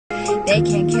They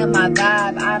can't kill my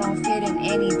vibe, I don't fit in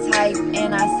any type.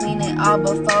 And I seen it all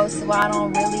before, so I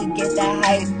don't really get that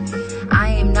hype. I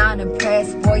am not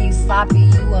impressed, boy, you sloppy,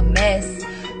 you a mess.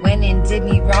 Went and did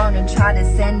me wrong and tried to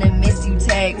send a miss you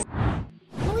text.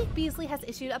 Malik Beasley has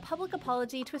issued a public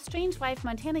apology to estranged wife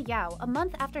Montana Yao a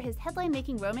month after his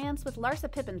headline-making romance with Larsa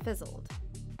Pippen fizzled.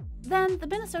 Then, the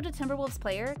Minnesota Timberwolves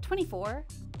player, 24,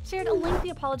 shared a lengthy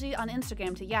apology on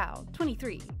Instagram to Yao,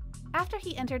 23, after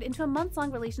he entered into a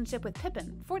months-long relationship with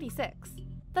Pippen, 46,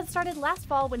 that started last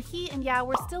fall when he and Yao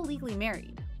were still legally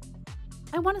married.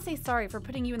 "I want to say sorry for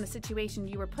putting you in the situation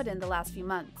you were put in the last few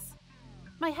months.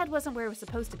 My head wasn't where it was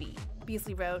supposed to be,"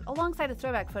 Beasley wrote, alongside a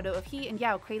throwback photo of he and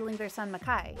Yao cradling their son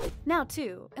Makai, now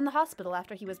 2, in the hospital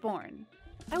after he was born.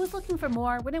 "I was looking for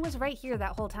more when it was right here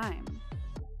that whole time.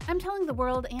 I'm telling the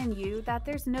world and you that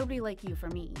there's nobody like you for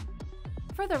me.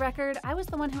 For the record, I was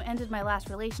the one who ended my last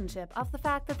relationship off the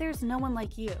fact that there's no one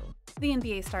like you," the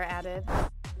NBA star added.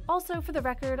 "Also, for the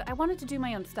record, I wanted to do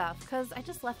my own stuff, cause I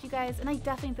just left you guys and I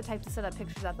definitely ain't the type to set up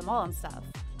pictures at the mall and stuff.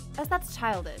 As that's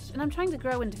childish, and I'm trying to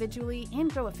grow individually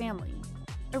and grow a family.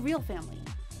 A real family.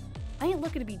 I ain't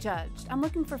looking to be judged, I'm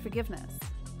looking for forgiveness.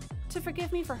 To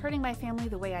forgive me for hurting my family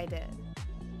the way I did.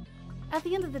 At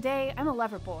the end of the day, I'm a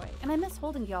lover boy, and I miss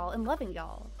holding y'all and loving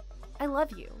y'all. I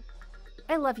love you.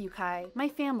 I love you, Kai, my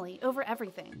family, over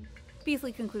everything,"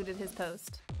 Beasley concluded his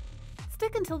post.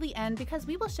 Stick until the end because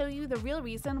we will show you the real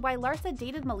reason why Larsa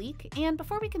dated Malik, and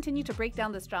before we continue to break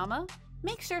down this drama,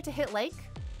 make sure to hit like,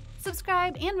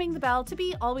 subscribe, and ring the bell to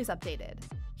be always updated.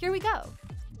 Here we go.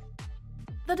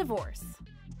 The divorce.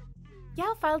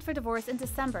 Yao filed for divorce in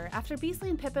December after Beasley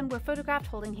and Pippen were photographed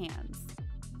holding hands.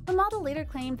 The model later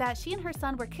claimed that she and her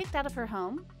son were kicked out of her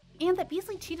home and that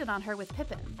Beasley cheated on her with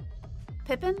Pippen.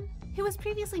 Pippen, who was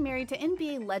previously married to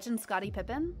NBA legend Scottie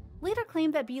Pippen, later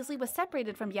claimed that Beasley was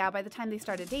separated from Yao by the time they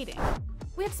started dating.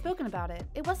 "We had spoken about it.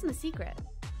 It wasn't a secret.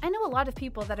 I know a lot of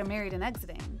people that are married and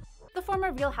exiting," the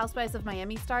former Real Housewives of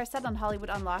Miami star said on Hollywood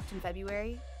Unlocked in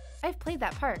February. "I've played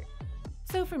that part.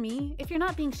 So for me, if you're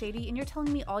not being shady and you're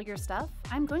telling me all your stuff,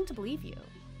 I'm going to believe you."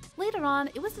 Later on,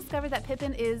 it was discovered that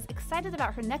Pippen is excited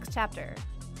about her next chapter,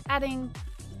 adding,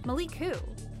 "Malik who?"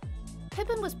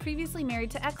 Pippen was previously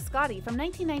married to ex-Scottie from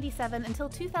 1997 until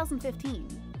 2015,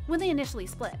 when they initially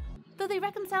split. Though they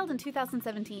reconciled in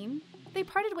 2017, they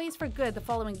parted ways for good the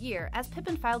following year as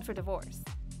Pippen filed for divorce.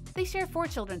 They share 4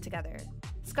 children together: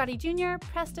 Scottie Jr.,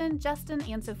 Preston, Justin,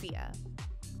 and Sophia.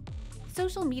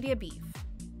 Social media beef.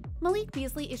 Malik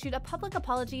Beasley issued a public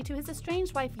apology to his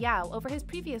estranged wife Yao over his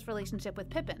previous relationship with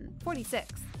Pippen,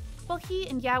 46, while he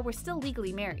and Yao were still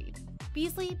legally married.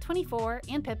 Beasley, 24,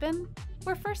 and Pippen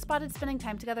were first spotted spending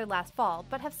time together last fall,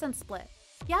 but have since split.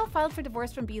 Yao filed for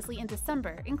divorce from Beasley in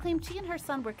December and claimed she and her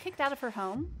son were kicked out of her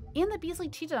home and that Beasley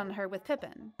cheated on her with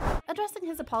Pippen. Addressing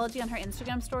his apology on her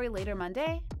Instagram story later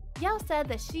Monday, Yao said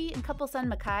that she and couple son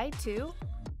Makai, too,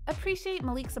 appreciate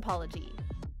Malik's apology.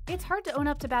 "It's hard to own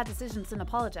up to bad decisions and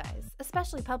apologize,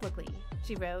 especially publicly,"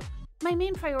 she wrote. "My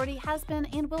main priority has been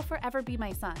and will forever be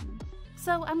my son.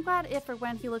 So I'm glad if or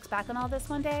when he looks back on all this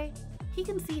one day, he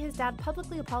can see his dad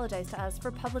publicly apologize to us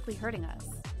for publicly hurting us."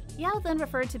 Yao then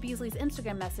referred to Beasley's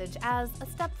Instagram message as a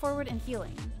step forward in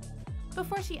healing,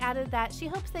 before she added that she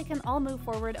hopes they can all move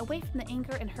forward away from the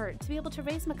anger and hurt to be able to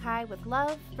raise Makai with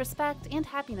love, respect, and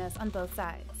happiness on both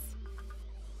sides.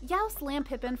 Yao slammed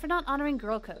Pippen for not honoring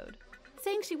girl code,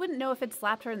 saying she wouldn't know if it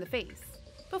slapped her in the face,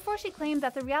 before she claimed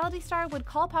that the reality star would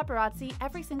call paparazzi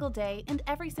every single day and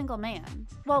every single man,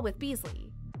 while with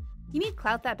Beasley. "You need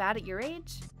clout that bad at your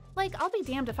age? Like, I'll be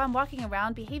damned if I'm walking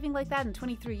around behaving like that in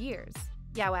 23 years,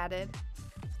 Yao added.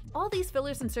 "All these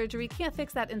fillers and surgery can't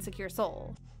fix that insecure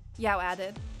soul," Yao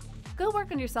added. "Go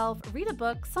work on yourself, read a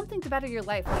book, something to better your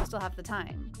life while you still have the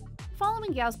time."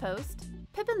 Following Yao's post,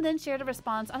 Pippen then shared a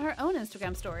response on her own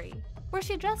Instagram story, where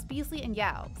she addressed Beasley and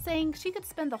Yao, saying she could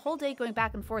spend the whole day going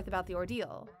back and forth about the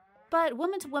ordeal. "But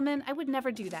woman to woman, I would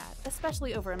never do that,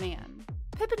 especially over a man."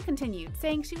 Pippen continued,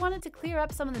 saying she wanted to clear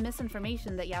up some of the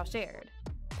misinformation that Yao shared.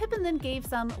 Pippen then gave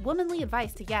some womanly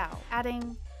advice to Yao,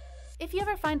 adding, "If you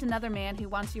ever find another man who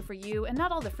wants you for you and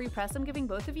not all the free press I'm giving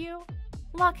both of you,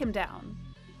 lock him down.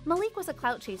 Malik was a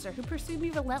clout chaser who pursued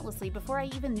me relentlessly before I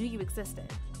even knew you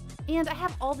existed. And I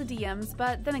have all the DMs,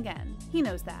 but then again, he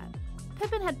knows that."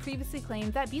 Pippen had previously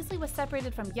claimed that Beasley was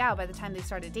separated from Yao by the time they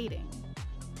started dating.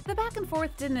 The back and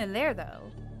forth didn't end there,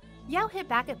 though. Yao hit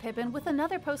back at Pippen with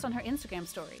another post on her Instagram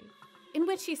story, in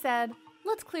which she said,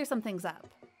 "Let's clear some things up,"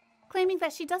 claiming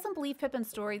that she doesn't believe Pippen's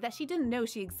story that she didn't know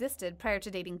she existed prior to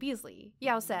dating Beasley.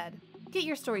 Yao said, "Get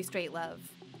your story straight,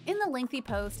 love." In the lengthy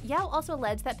post, Yao also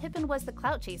alleged that Pippen was the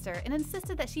clout chaser and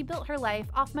insisted that she built her life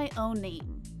off my own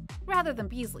name, rather than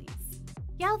Beasley's.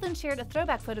 Yao then shared a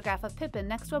throwback photograph of Pippen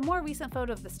next to a more recent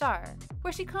photo of the star,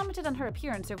 where she commented on her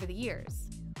appearance over the years.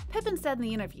 Pippen said in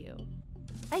the interview,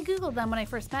 "I googled them when I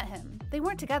first met him. They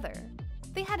weren't together.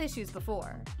 They had issues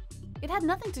before. It had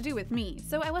nothing to do with me,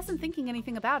 so I wasn't thinking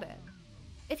anything about it.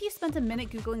 If you spent a minute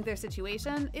googling their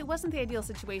situation, it wasn't the ideal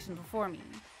situation before me."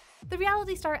 The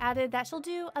reality star added that she'll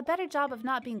do a better job of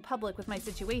not being public with my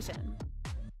situation,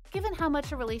 given how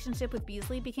much her relationship with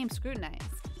Beasley became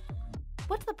scrutinized.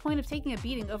 "What's the point of taking a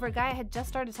beating over a guy I had just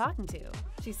started talking to?"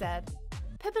 she said.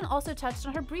 Pippen also touched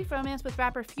on her brief romance with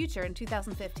rapper Future in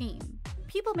 2015.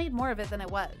 "People made more of it than it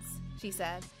was," she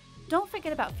said. "Don't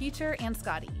forget about Future and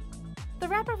Scotty." The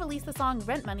rapper released the song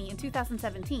Rent Money in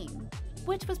 2017,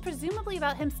 which was presumably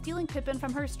about him stealing Pippen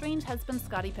from her estranged husband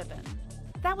Scottie Pippen.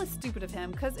 That was stupid of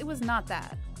him, because it was not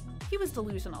that. He was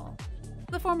delusional.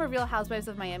 The former Real Housewives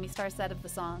of Miami star said of the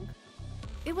song,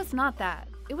 "It was not that.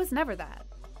 It was never that."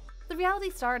 The reality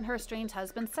star and her estranged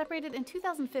husband separated in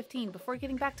 2015 before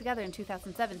getting back together in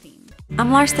 2017.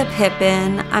 I'm Larsa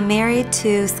Pippen. I'm married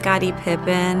to Scottie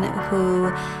Pippen,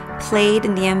 who played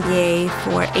in the NBA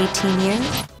for 18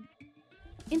 years.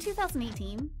 In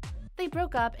 2018, they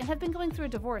broke up and have been going through a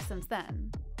divorce since then.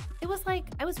 "It was like,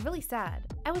 I was really sad.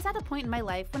 I was at a point in my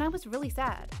life when I was really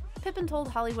sad," Pippen told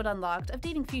Hollywood Unlocked of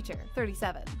dating Future,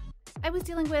 37. "I was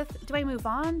dealing with, do I move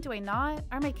on? Do I not?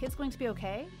 Are my kids going to be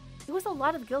okay? It was a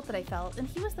lot of guilt that I felt, and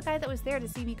he was the guy that was there to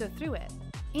see me go through it.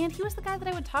 And he was the guy that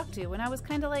I would talk to when I was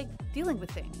kinda like dealing with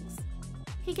things.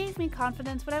 He gave me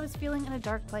confidence when I was feeling in a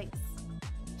dark place."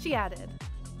 She added,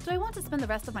 "Do I want to spend the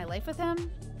rest of my life with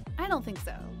him? I don't think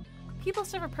so. People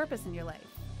serve a purpose in your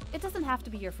life. It doesn't have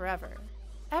to be your forever.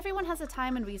 Everyone has a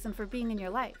time and reason for being in your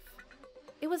life.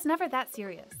 It was never that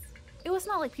serious. It was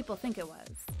not like people think it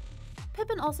was."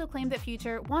 Pippen also claimed that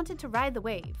Future wanted to ride the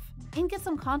wave and get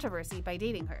some controversy by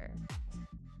dating her.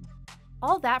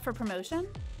 All that for promotion?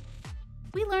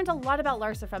 We learned a lot about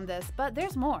Larsa from this, but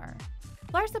there's more.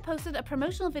 Larsa posted a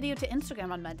promotional video to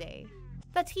Instagram on Monday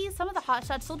that teased some of the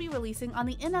hotshots she'll be releasing on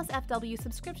the NSFW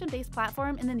subscription-based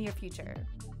platform in the near future.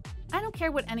 "I don't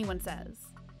care what anyone says.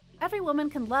 Every woman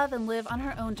can love and live on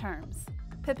her own terms,"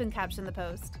 Pippen captioned the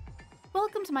post.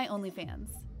 "Welcome to my OnlyFans.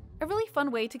 A really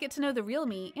fun way to get to know the real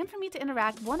me and for me to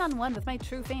interact one-on-one with my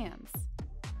true fans."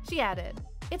 She added,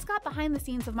 "It's got behind the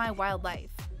scenes of my wild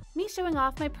life, me showing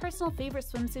off my personal favorite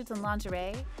swimsuits and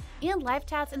lingerie, and live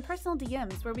chats and personal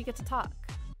DMs where we get to talk.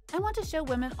 I want to show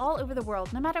women all over the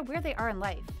world, no matter where they are in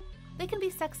life. They can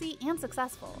be sexy and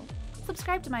successful.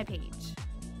 Subscribe to my page."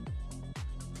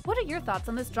 What are your thoughts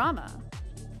on this drama?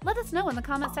 Let us know in the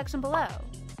comment section below.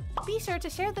 Be sure to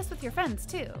share this with your friends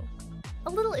too. A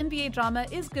little NBA drama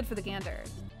is good for the gander.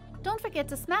 Don't forget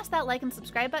to smash that like and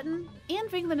subscribe button,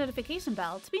 and ring the notification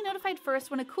bell to be notified first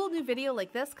when a cool new video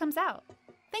like this comes out.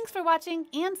 Thanks for watching,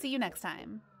 and see you next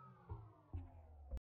time.